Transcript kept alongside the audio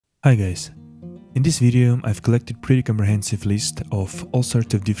Hi guys, in this video I've collected pretty comprehensive list of all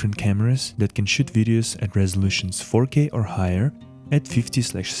sorts of different cameras that can shoot videos at resolutions 4K or higher at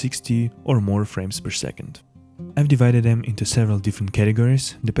 50/60 or more frames per second. I've divided them into several different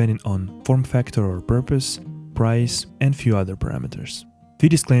categories depending on form factor or purpose, price and few other parameters. Few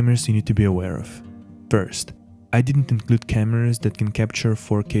disclaimers you need to be aware of. First, I didn't include cameras that can capture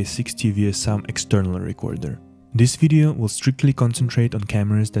 4K60 via some external recorder. This video will strictly concentrate on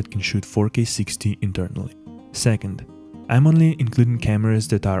cameras that can shoot 4K60 internally. Second, I'm only including cameras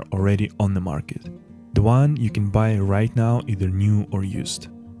that are already on the market. The one you can buy right now, either new or used.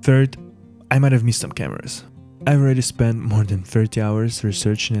 Third, I might have missed some cameras. I've already spent more than 30 hours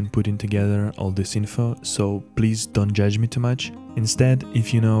researching and putting together all this info, so please don't judge me too much. Instead,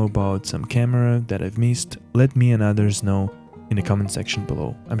 if you know about some camera that I've missed, let me and others know in the comment section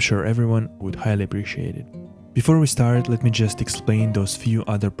below. I'm sure everyone would highly appreciate it. Before we start, let me just explain those few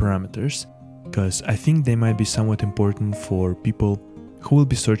other parameters, because I think they might be somewhat important for people who will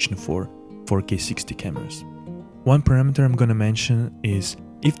be searching for 4K60 cameras. One parameter I'm gonna mention is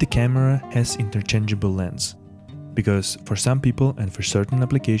if the camera has interchangeable lens, because for some people and for certain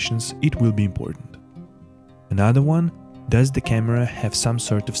applications it will be important. Another one, does the camera have some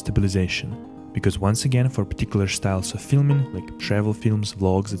sort of stabilization, because once again for particular styles of filming like travel films,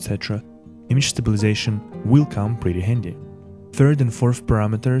 vlogs, etc. image stabilization will come pretty handy. Third and fourth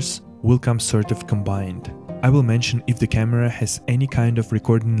parameters will come sort of combined. I will mention if the camera has any kind of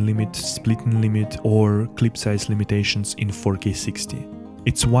recording limit, splitting limit or clip size limitations in 4K60.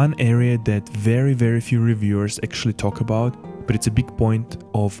 It's one area that very few reviewers actually talk about, but it's a big point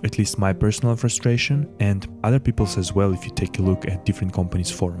of at least my personal frustration and other people's as well if you take a look at different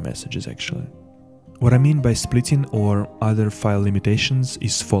companies' forum messages actually. What I mean by splitting or other file limitations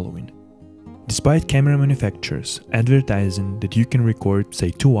is following. Despite camera manufacturers advertising that you can record, say,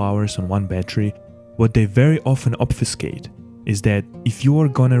 2 hours on one battery, what they very often obfuscate is that if you are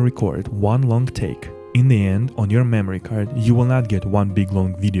gonna record one long take, in the end, on your memory card, you will not get one big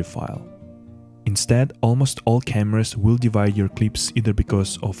long video file. Instead, almost all cameras will divide your clips either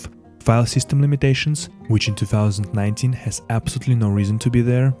because of file system limitations, which in 2019 has absolutely no reason to be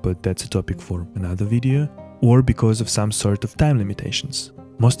there, but that's a topic for another video, or because of some sort of time limitations.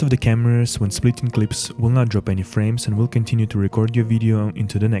 Most of the cameras, when splitting clips, will not drop any frames and will continue to record your video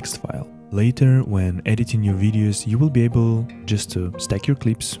into the next file. Later, when editing your videos, you will be able just to stack your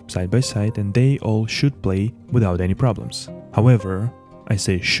clips side by side and they all should play without any problems. However, I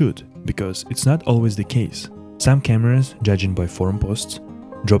say should, because it's not always the case. Some cameras, judging by forum posts,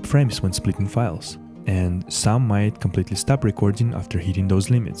 drop frames when splitting files, and some might completely stop recording after hitting those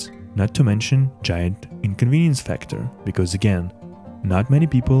limits. Not to mention giant inconvenience factor, because again, not many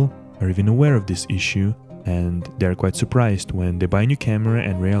people are even aware of this issue and they're quite surprised when they buy a new camera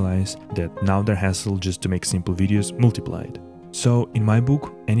and realize that now their hassle just to make simple videos multiplied. So in my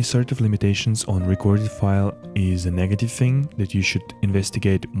book, any sort of limitations on recorded file is a negative thing that you should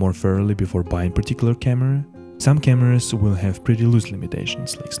investigate more thoroughly before buying particular camera. Some cameras will have pretty loose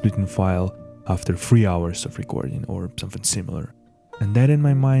limitations like splitting file after 3 hours of recording or something similar. And that in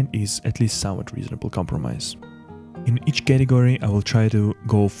my mind is at least somewhat reasonable compromise. In each category, I will try to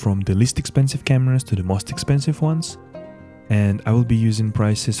go from the least expensive cameras to the most expensive ones, and I will be using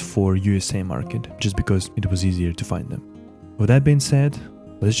prices for USA market, just because it was easier to find them. With that being said,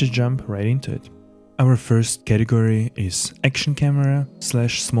 let's just jump right into it. Our first category is action camera /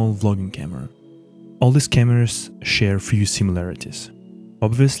 small vlogging camera. All these cameras share few similarities.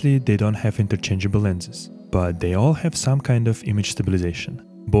 Obviously, they don't have interchangeable lenses, but they all have some kind of image stabilization.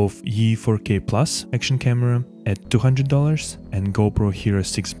 Both Yi 4K Plus action camera at $200 and GoPro Hero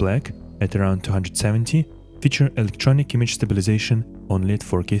 6 Black at around $270 feature electronic image stabilization only at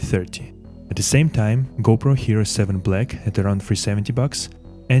 4K 30. At the same time, GoPro Hero 7 Black at around $370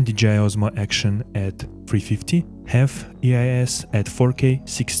 and DJI Osmo Action at $350 have EIS at 4K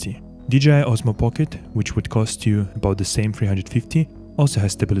 60. DJI Osmo Pocket, which would cost you about the same $350, also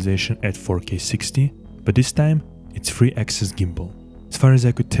has stabilization at 4K 60, but this time it's 3-axis gimbal. As far as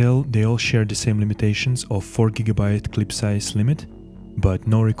I could tell, they all share the same limitations of 4GB clip size limit, but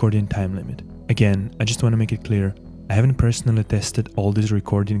no recording time limit. Again, I just want to make it clear, I haven't personally tested all these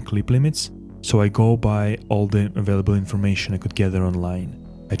recording clip limits, so I go by all the available information I could gather online.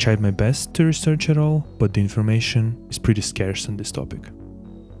 I tried my best to research it all, but the information is pretty scarce on this topic.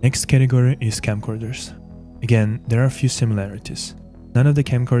 Next category is camcorders. Again, there are a few similarities. None of the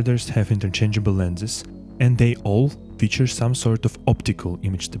camcorders have interchangeable lenses, and they all feature some sort of optical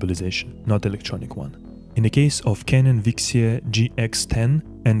image stabilization, not electronic one. In the case of Canon Vixia GX10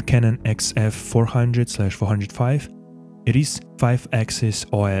 and Canon XF400/405, it is 5-axis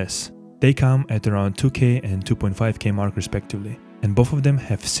OIS. They come at around 2K and 2.5K mark respectively, and both of them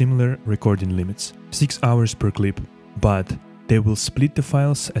have similar recording limits, 6 hours per clip, but they will split the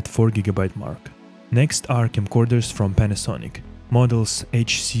files at 4GB mark. Next are camcorders from Panasonic, models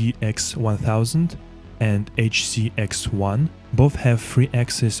HCX1000 and HCX1. Both have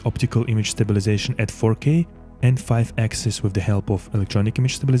 3-axis optical image stabilization at 4K and 5-axis with the help of electronic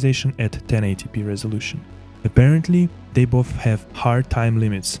image stabilization at 1080p resolution. Apparently, they both have hard time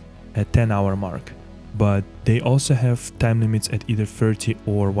limits at 10-hour mark, but they also have time limits at either 30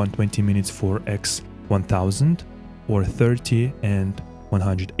 or 120 minutes for X1000 or 30 and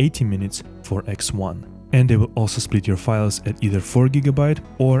 180 minutes for X1. And they will also split your files at either 4GB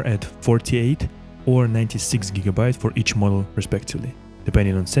or at 48 or 96GB for each model respectively,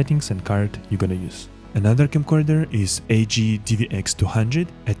 depending on settings and card you're gonna use. Another camcorder is AG DVX200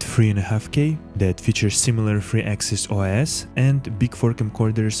 at 3.5K that features similar 3-axis OIS and Big 4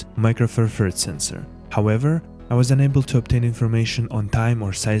 camcorder's micro four thirds sensor. However, I was unable to obtain information on time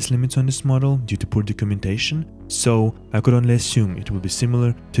or size limits on this model due to poor documentation, so I could only assume it will be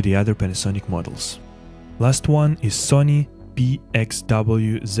similar to the other Panasonic models. Last one is Sony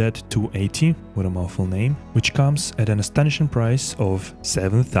PXWZ280, what a mouthful name, which comes at an astonishing price of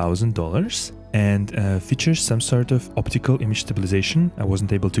 $7,000 and features some sort of optical image stabilization. I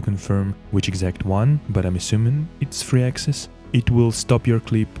wasn't able to confirm which exact one, but I'm assuming it's 3-axis. It will stop your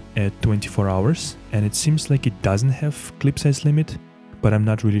clip at 24 hours, and it seems like it doesn't have clip size limit, but I'm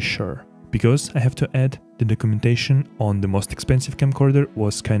not really sure, because I have to add the documentation on the most expensive camcorder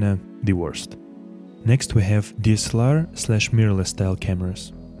was kinda the worst. Next we have DSLR/mirrorless style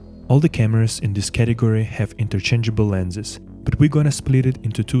cameras. All the cameras in this category have interchangeable lenses, but we're gonna split it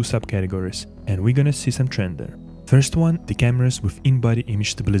into 2 subcategories, and we're gonna see some trend there. First one, the cameras with in-body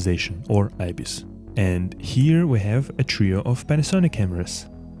image stabilization, or IBIS. And here we have a trio of Panasonic cameras.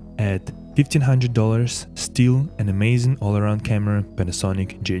 At $1,500, still an amazing all-around camera,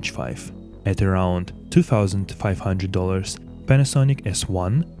 Panasonic GH5. At around $2,500, Panasonic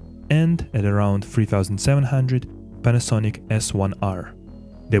S1, and at around $3,700, Panasonic S1R.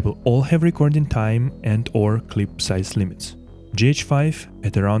 They will all have recording time and or clip size limits. GH5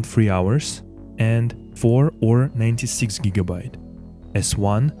 at around 3 hours and 4 or 96GB.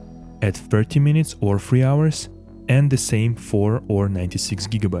 S1 at 30 minutes or 3 hours and the same 4 or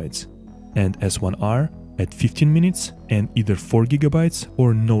 96GB. And S1R at 15 minutes and either 4GB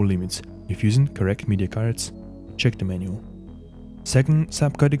or no limits if using correct media cards. Check the manual. Second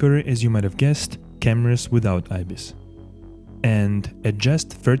subcategory, as you might have guessed, cameras without IBIS. And at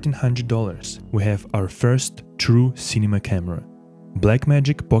just $1,300 we have our first true cinema camera,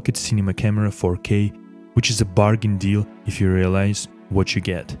 Blackmagic Pocket Cinema Camera 4K, which is a bargain deal if you realize what you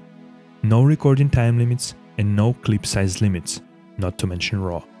get. No recording time limits and no clip size limits, not to mention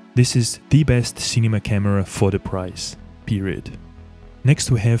RAW. This is the best cinema camera for the price, period.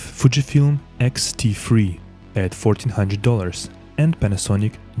 Next we have Fujifilm X-T3 at $1,400 and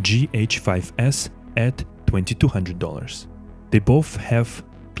Panasonic GH5S at $2,200. They both have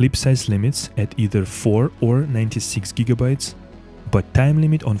clip size limits at either 4 or 96GB, but time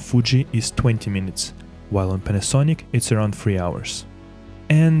limit on Fuji is 20 minutes, while on Panasonic it's around 3 hours.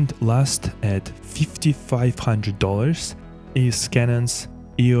 And last, at $5,500 is Canon's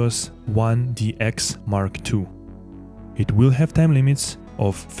EOS 1DX Mark II. It will have time limits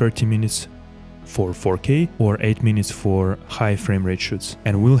of 30 minutes for 4K or 8 minutes for high frame rate shoots,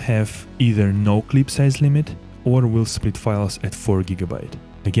 and will have either no clip size limit or will split files at 4GB.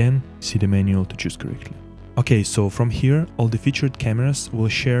 Again, see the manual to choose correctly. Okay, so from here, all the featured cameras will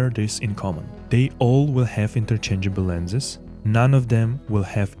share this in common. They all will have interchangeable lenses, none of them will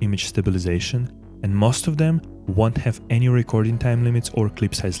have image stabilization, and most of them won't have any recording time limits or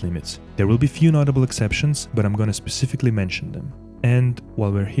clip size limits. There will be few notable exceptions, but I'm gonna specifically mention them. And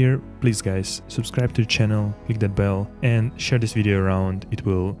while we're here, please guys, subscribe to the channel, click that bell, and share this video around. It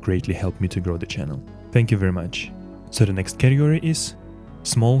will greatly help me to grow the channel. Thank you very much. So the next category is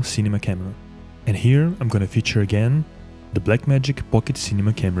small cinema camera. And here I'm gonna feature again the Blackmagic Pocket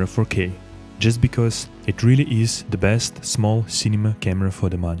Cinema Camera 4K, just because it really is the best small cinema camera for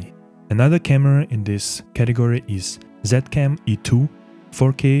the money. Another camera in this category is Zcam E2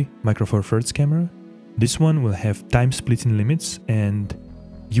 4K micro four thirds camera. This one will have time splitting limits, and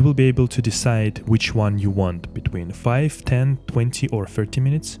you will be able to decide which one you want between 5, 10, 20 or 30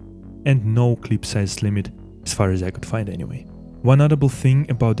 minutes, and no clip size limit as far as I could find anyway. One notable thing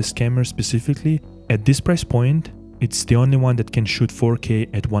about this camera specifically, at this price point, it's the only one that can shoot 4K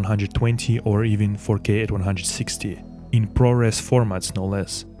at 120 or even 4K at 160, in ProRes formats no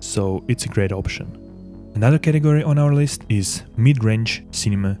less, so it's a great option. Another category on our list is mid-range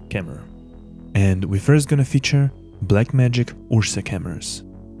cinema camera. And we're first gonna feature Blackmagic Ursa cameras.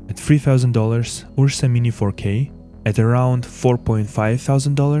 At $3,000, Ursa Mini 4K, at around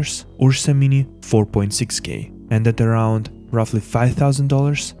 $4,500, Ursa Mini 4.6K, and at around roughly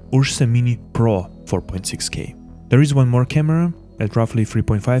 $5,000, Ursa Mini Pro 4.6K. There is one more camera at roughly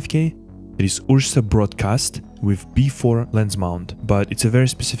 3.5K. It is Ursa Broadcast with B4 lens mount, but it's a very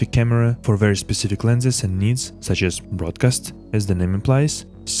specific camera for very specific lenses and needs, such as broadcast, as the name implies,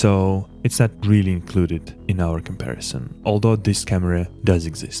 so it's not really included in our comparison, although this camera does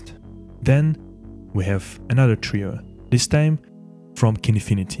exist. Then we have another trio, this time from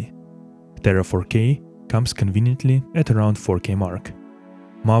Kinefinity. Terra 4K comes conveniently at around 4K mark.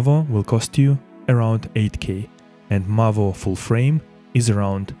 Mavo will cost you around 8K, and Mavo full frame is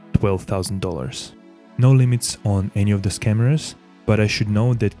around $12,000. No limits on any of those cameras, but I should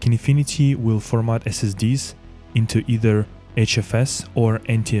note that Kinefinity will format SSDs into either HFS or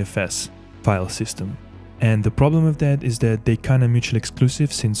NTFS file system. And the problem with that is that they kinda mutually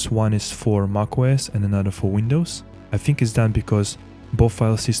exclusive, since one is for macOS and another for Windows. I think it's done because both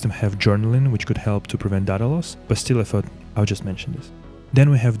file systems have journaling, which could help to prevent data loss, but still I thought I'll just mention this. Then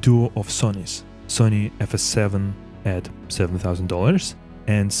we have duo of Sonys, Sony FS7 at $7,000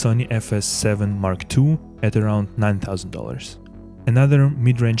 and Sony FS7 Mark II at around $9,000. Another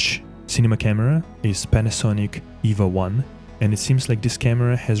mid-range cinema camera is Panasonic EVA 1, and it seems like this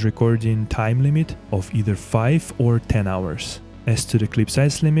camera has recording time limit of either 5 or 10 hours. As to the clip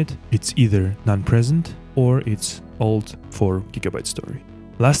size limit, it's either non-present or it's old 4GB story.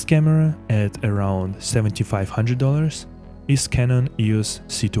 Last camera at around $7,500 is Canon EOS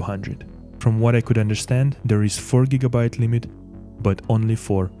C200. From what I could understand, there is 4GB limit, but only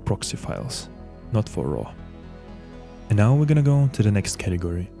for proxy files, not for RAW. And now we're gonna go to the next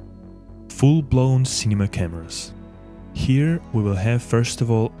category. Full-blown cinema cameras. Here we will have first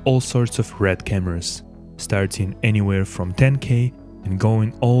of all sorts of RED cameras, starting anywhere from 10K and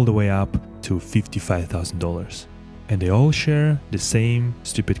going all the way up to $55,000. And they all share the same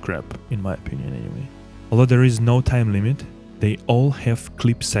stupid crap, in my opinion anyway. Although there is no time limit, they all have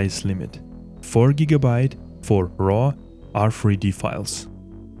clip size limit. 4GB for RAW R3D files.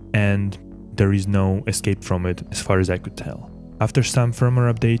 And there is no escape from it as far as I could tell. After some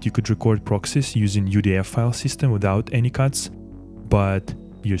firmware update, you could record proxies using UDF file system without any cuts, but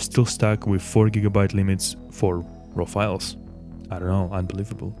you're still stuck with 4GB limits for RAW files. I don't know,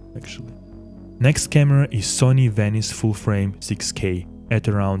 unbelievable actually. Next camera is Sony Venice full frame 6K at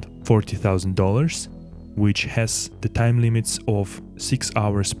around $40,000, which has the time limits of 6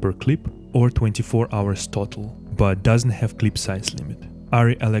 hours per clip or 24 hours total, but doesn't have clip size limit.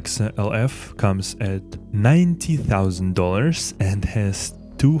 Arri Alexa LF comes at $90,000 and has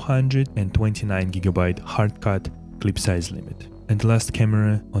 229GB hard cut clip size limit. And the last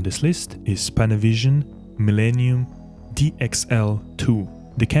camera on this list is Panavision Millennium DXL2.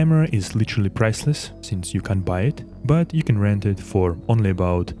 The camera is literally priceless since you can't buy it, but you can rent it for only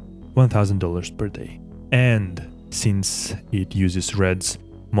about $1,000 per day. And since it uses RED's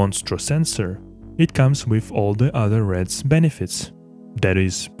Monstro sensor, it comes with all the other RED's benefits. That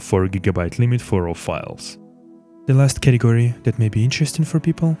is 4GB limit for RAW files. The last category that may be interesting for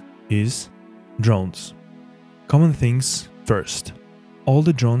people is drones. Common things first. All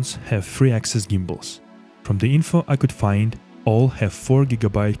the drones have 3-axis gimbals. From the info I could find, all have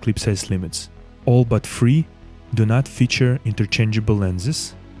 4GB clip size limits. All but 3 do not feature interchangeable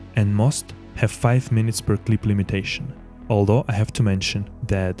lenses, and most have 5 minutes per clip limitation. Although I have to mention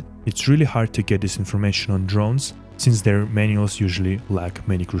that it's really hard to get this information on drones, since their manuals usually lack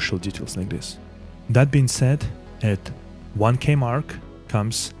many crucial details like this. That being said, at 1K mark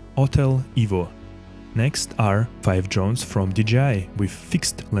comes Hotel Evo. Next are 5 drones from DJI with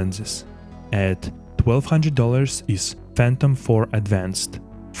fixed lenses. At $1,200 is Phantom 4 Advanced.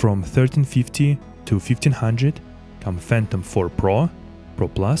 From $1,350 to $1,500 come Phantom 4 Pro, Pro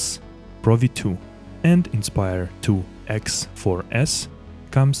Plus, Pro V2, and Inspire 2 X4S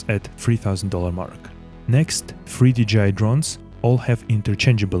comes at $3,000 mark. Next, 3 DJI drones all have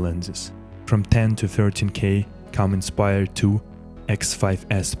interchangeable lenses. From 10 to 13K come Inspire 2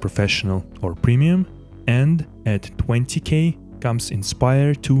 X5S Professional or Premium, and at 20K comes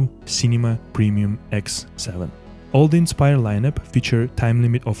Inspire 2 Cinema Premium X7. All the Inspire lineup feature time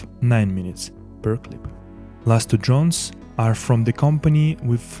limit of 9 minutes per clip. Last 2 drones are from the company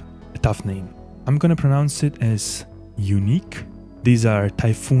with a tough name. I'm gonna pronounce it as Unique. These are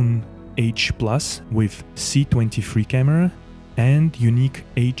Typhoon H Plus with C23 camera and Unique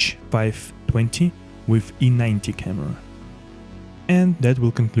H520 with E90 camera. And that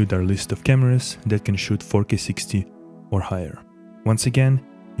will conclude our list of cameras that can shoot 4K 60 or higher. Once again,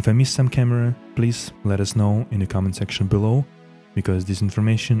 if I missed some camera, please let us know in the comment section below, because this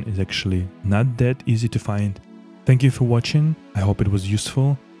information is actually not that easy to find. Thank you for watching, I hope it was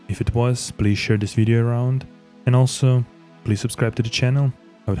useful. If it was, please share this video around, and also please subscribe to the channel,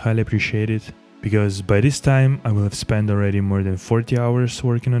 I would highly appreciate it, because by this time I will have spent already more than 40 hours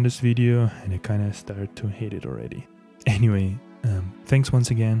working on this video and I kinda start to hate it already. Anyway, thanks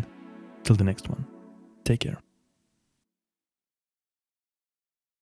once again, till the next one, take care.